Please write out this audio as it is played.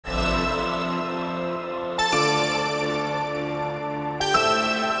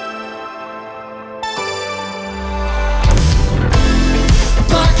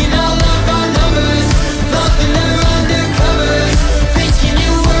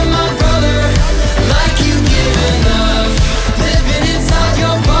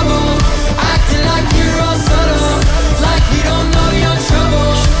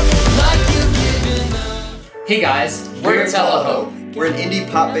We're an indie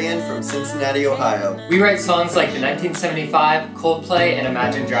pop band from Cincinnati, Ohio. We write songs like the 1975, Coldplay, and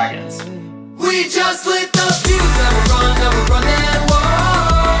Imagine Dragons. We just lit the fuse, never run and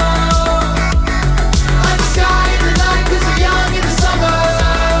walk. Like the sky in the night, 'cause we're young in the summer.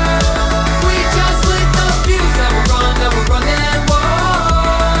 We just lit the fuse, never run and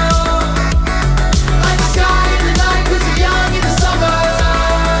walk. Like the sky in the night, 'cause we're young in the summer.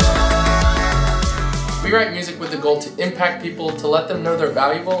 We write music with the goal to impact people, to let them know they're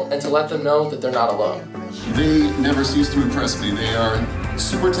valuable, and to let them know that they're not alone. They never cease to impress me. They are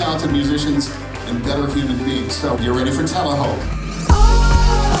super talented musicians and better human beings. So you're ready for Telehope.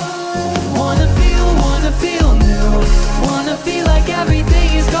 Wanna feel new. Wanna feel like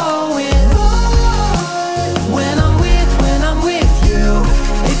everything is going. When I'm with you,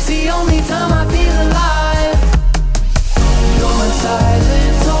 it's the only time I feel alive. You're my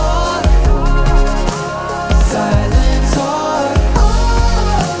silent talk. Silent talk.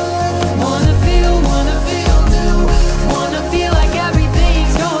 Wanna feel new. Wanna feel like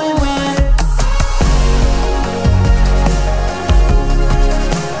everything's going well.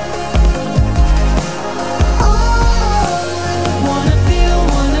 Wanna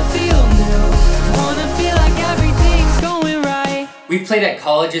feel new. Wanna feel like everything's going right. We've played at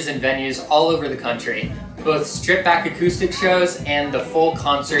colleges and venues all over the country, both stripped-back acoustic shows and the full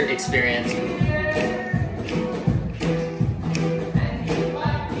concert experience.